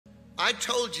I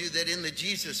told you that in the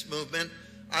Jesus movement,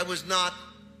 I was not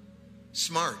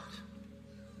smart.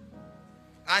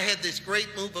 I had this great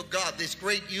move of God, this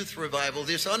great youth revival,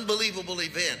 this unbelievable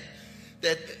event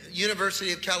that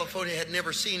University of California had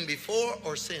never seen before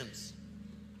or since.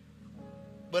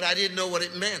 But I didn't know what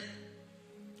it meant.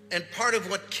 And part of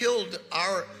what killed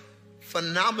our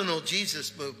phenomenal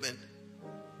Jesus movement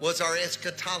was our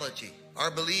eschatology, our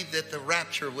belief that the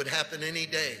rapture would happen any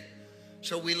day.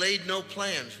 So we laid no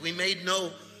plans. We made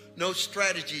no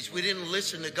strategies. We didn't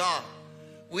listen to God.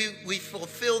 We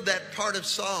fulfilled that part of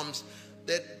Psalms,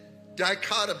 that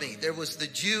dichotomy. There was the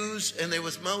Jews and there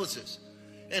was Moses.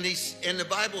 And the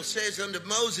Bible says unto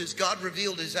Moses, God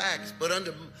revealed his acts. But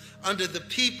unto the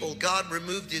people, God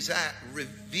revealed his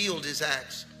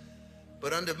acts.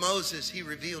 But unto Moses, he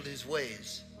revealed his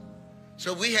ways.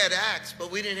 So we had acts,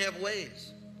 but we didn't have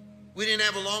ways. We didn't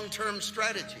have a long-term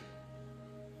strategy.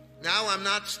 Now I'm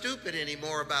not stupid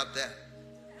anymore about that.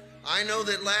 I know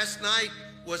that last night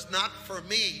was not for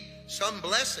me some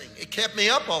blessing. It kept me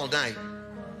up all night.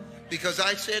 Because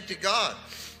I said to God,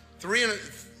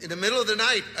 in the middle of the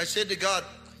night, I said to God,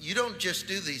 you don't just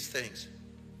do these things.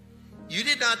 You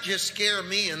did not just scare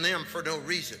me and them for no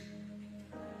reason.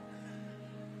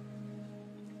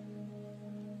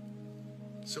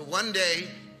 So one day,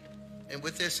 and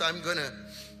with this I'm going to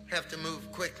have to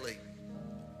move quickly.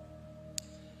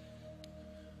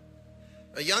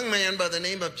 A young man by the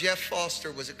name of Jeff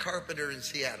Foster was a carpenter in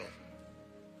Seattle.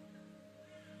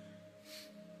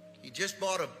 He just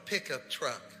bought a pickup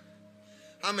truck.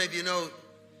 How many of you know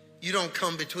you don't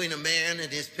come between a man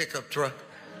and his pickup truck?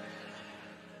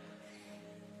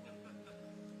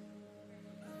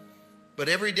 But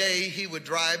every day he would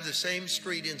drive the same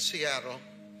street in Seattle,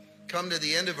 come to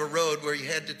the end of a road where he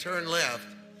had to turn left,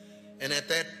 and at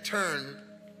that turn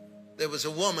there was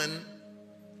a woman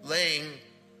laying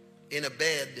in a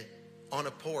bed on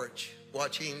a porch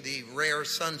watching the rare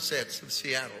sunsets of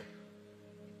Seattle.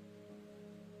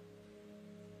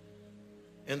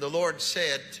 And the Lord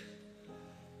said,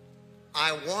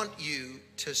 I want you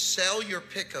to sell your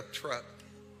pickup truck,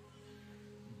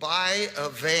 buy a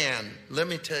van. Let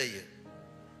me tell you,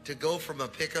 to go from a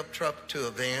pickup truck to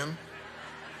a van,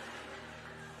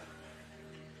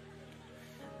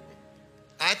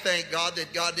 I thank God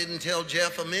that God didn't tell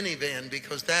Jeff a minivan,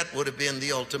 because that would have been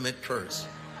the ultimate curse.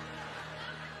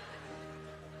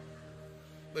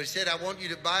 But he said, I want you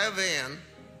to buy a van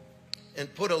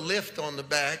and put a lift on the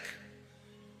back,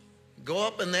 go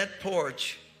up in that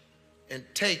porch and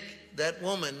take that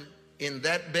woman in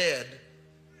that bed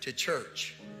to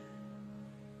church.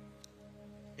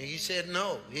 And he said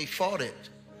no. He fought it.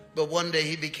 But one day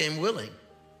he became willing.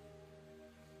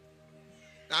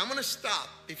 Now I'm going to stop.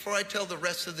 Before I tell the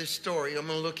rest of this story, I'm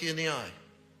going to look you in the eye.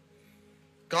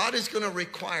 God is going to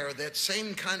require that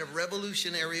same kind of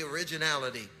revolutionary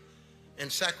originality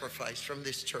and sacrifice from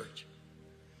this church.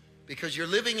 Because you're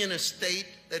living in a state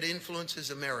that influences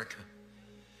America.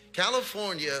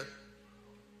 California,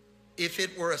 if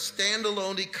it were a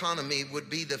standalone economy, would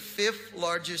be the 5th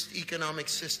largest economic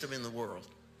system in the world.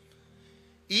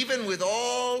 Even with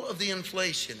all of the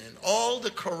inflation and all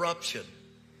the corruption,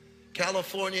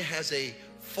 California has a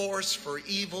force for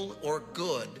evil or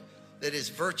good that is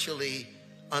virtually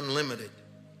unlimited.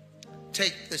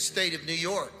 Take the state of New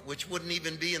York, which wouldn't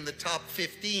even be in the top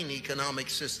 15 economic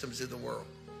systems in the world.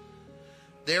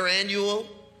 Their annual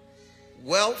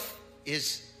wealth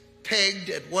is pegged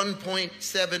at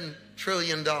 $1.7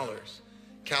 trillion.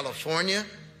 California,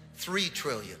 $3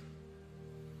 trillion.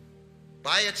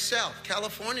 By itself,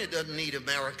 California doesn't need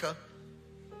America.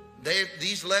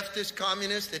 These leftist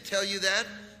communists that tell you that,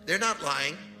 they're not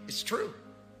lying. It's true.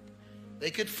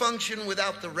 They could function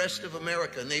without the rest of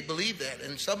America, and they believe that.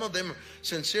 And some of them are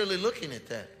sincerely looking at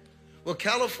that. Well,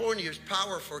 California's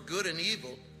power for good and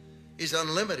evil is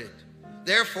unlimited.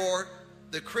 Therefore,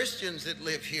 the Christians that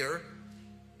live here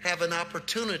have an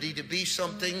opportunity to be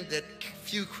something that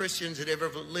few Christians had ever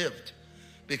lived.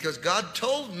 Because God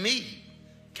told me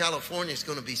California is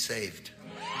going to be saved.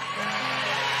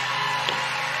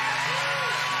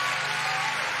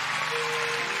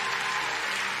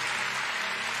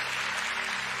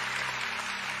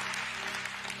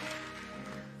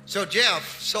 So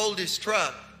Jeff sold his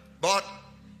truck, bought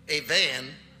a van,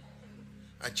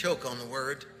 I choke on the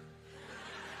word,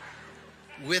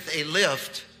 with a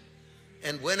lift,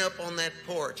 and went up on that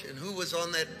porch. And who was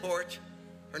on that porch?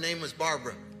 Her name was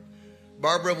Barbara.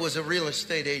 Barbara was a real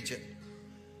estate agent.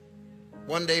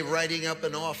 One day writing up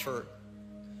an offer,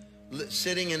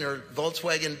 sitting in her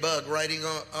Volkswagen Bug, writing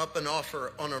up an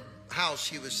offer on a house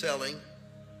she was selling,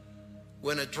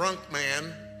 when a drunk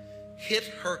man hit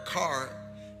her car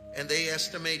and they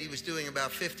estimate he was doing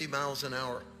about 50 miles an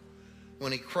hour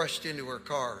when he crushed into her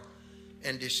car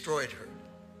and destroyed her.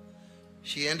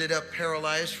 She ended up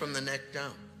paralyzed from the neck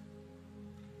down.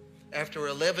 After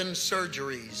 11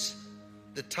 surgeries,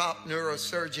 the top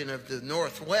neurosurgeon of the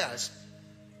Northwest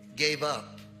gave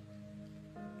up.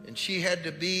 And she had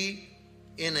to be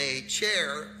in a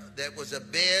chair that was a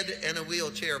bed and a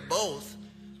wheelchair, both.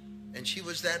 And she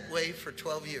was that way for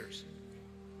 12 years.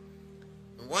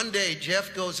 And one day,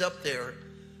 Jeff goes up there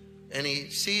and he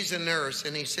sees a nurse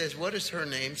and he says, "What is her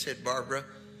name?" Said Barbara.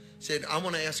 Said, "I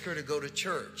want to ask her to go to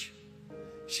church."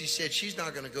 She said, "She's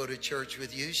not going to go to church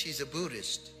with you. She's a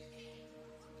Buddhist."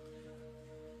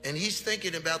 And he's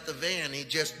thinking about the van he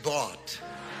just bought.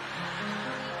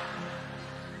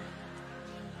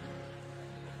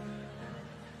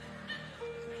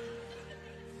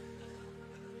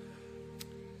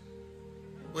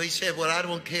 Well, he said, "Well, I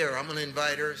don't care. I'm going to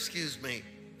invite her. Excuse me."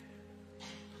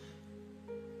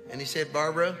 And he said,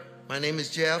 "Barbara, my name is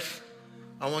Jeff.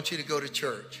 I want you to go to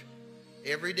church."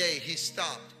 Every day he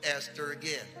stopped, asked her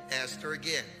again, asked her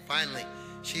again. Finally,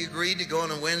 she agreed to go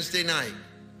on a Wednesday night.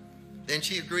 Then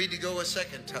she agreed to go a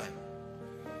second time.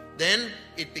 Then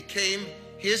it became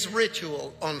his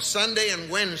ritual on Sunday and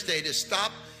Wednesday to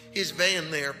stop his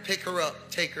van there, pick her up,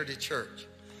 take her to church.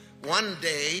 One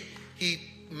day he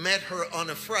met her on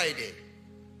a Friday.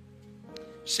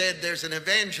 Said, "There's an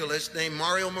evangelist named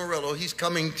Murillo. He's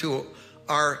coming to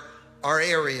our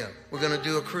area. We're going to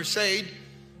do a crusade,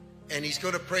 and he's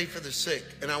going to pray for the sick,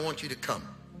 and I want you to come."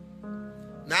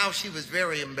 Now she was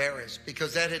very embarrassed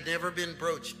because that had never been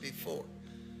broached before.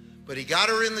 But he got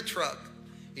her in the truck.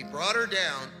 He brought her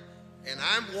down, and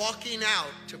I'm walking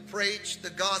out to preach the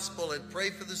gospel and pray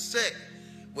for the sick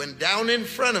when down in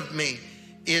front of me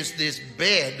is this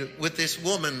bed with this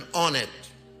woman on it.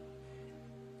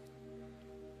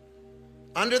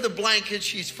 Under the blanket,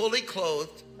 she's fully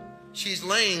clothed. She's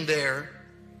laying there.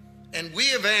 And we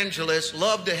evangelists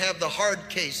love to have the hard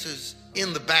cases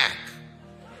in the back.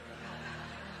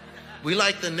 We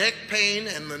like the neck pain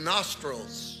and the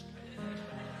nostrils,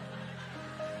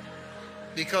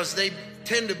 because they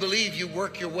tend to believe you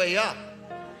work your way up.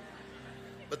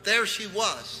 But there she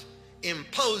was,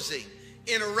 imposing,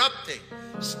 interrupting,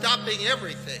 stopping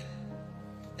everything.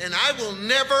 And I will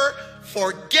never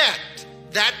forget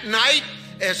that night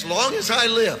as long as I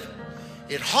live.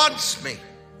 It haunts me.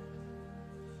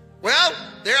 Well,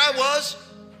 there I was,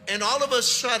 and all of a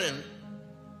sudden,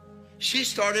 she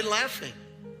started laughing.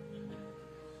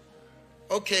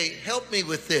 Okay, help me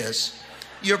with this.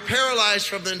 You're paralyzed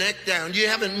from the neck down. You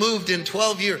haven't moved in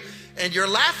 12 years, and you're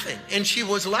laughing. And she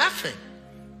was laughing.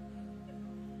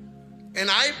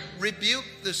 And I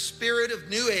rebuked the spirit of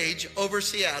New Age over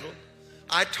Seattle.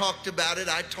 I talked about it.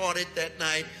 I taught it that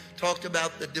night. Talked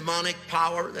about the demonic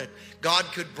power, that God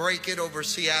could break it over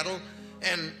Seattle.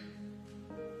 And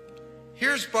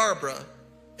here's Barbara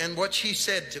and what she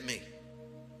said to me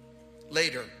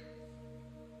later.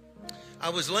 I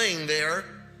was laying there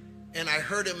and I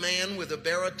heard a man with a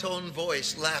baritone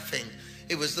voice laughing.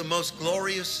 It was the most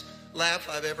glorious laugh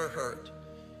I've ever heard.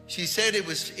 She said it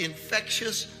was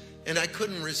infectious and I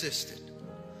couldn't resist it.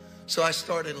 So I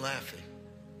started laughing.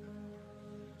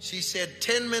 She said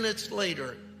 10 minutes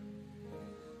later,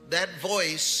 that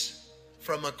voice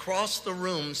from across the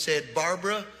room said,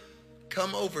 "Barbara,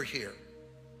 come over here."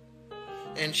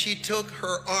 And she took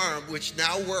her arm, which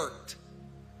now worked,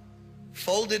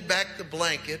 folded back the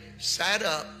blanket, sat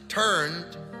up,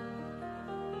 turned,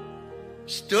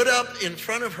 stood up in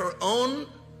front of her own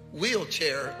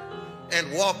wheelchair,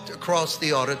 and walked across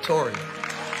the auditorium.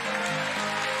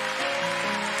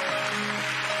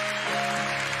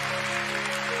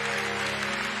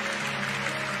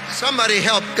 Somebody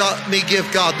help me give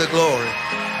God the glory.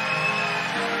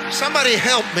 Somebody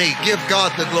help me give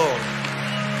God the glory.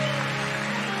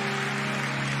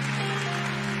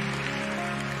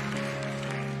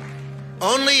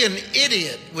 Only an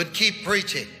idiot would keep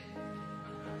preaching.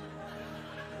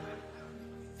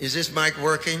 Is this mic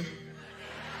working?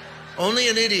 Only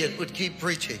an idiot would keep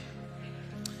preaching.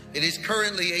 It is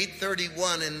currently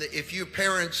 8:31, and if you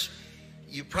parents,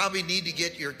 you probably need to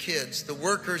get your kids. The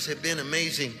workers have been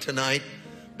amazing tonight,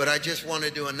 but I just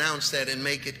wanted to announce that and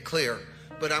make it clear.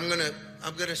 But I'm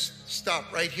gonna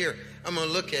stop right here. I'm gonna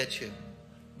look at you.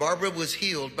 Barbara was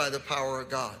healed by the power of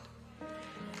God.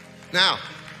 Now,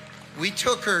 we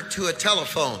took her to a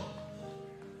telephone.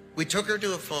 We took her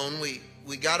to a phone.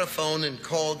 We got a phone and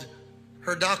called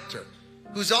her doctor,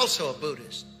 who's also a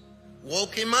Buddhist.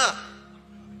 Woke him up.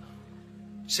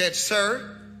 Said,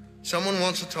 "Sir, someone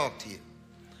wants to talk to you."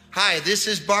 "Hi, this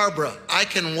is Barbara. I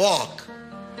can walk."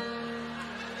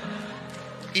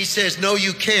 He says, no,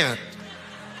 you can't.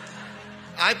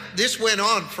 This went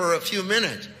on for a few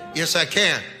minutes. Yes, I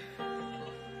can.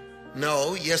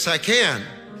 No, yes, I can.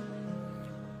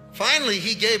 Finally,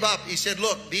 he gave up. He said,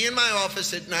 look, be in my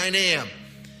office at 9 a.m.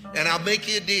 and I'll make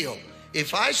you a deal.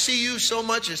 If I see you so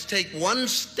much as take one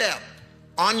step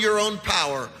on your own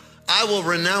power, I will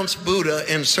renounce Buddha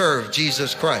and serve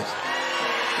Jesus Christ.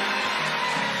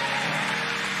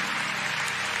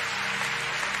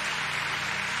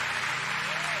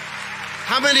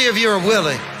 How many of you are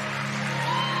willing?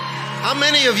 How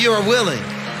many of you are willing?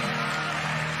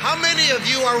 How many of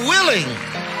you are willing?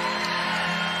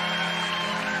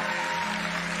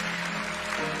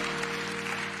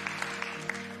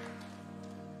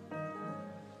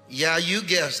 Yeah, you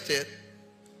guessed it.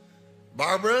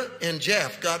 Barbara and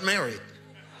Jeff got married.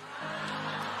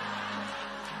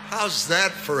 How's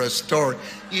that for a story?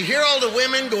 You hear all the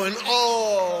women going,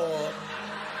 oh.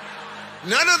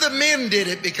 None of the men did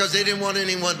it because they didn't want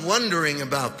anyone wondering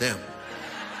about them.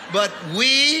 But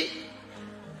we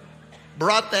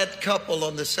brought that couple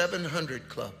on the 700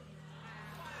 Club.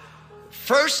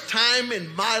 First time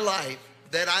in my life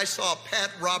that I saw Pat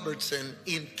Robertson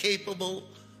incapable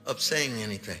of saying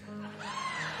anything.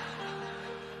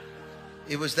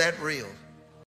 It was that real.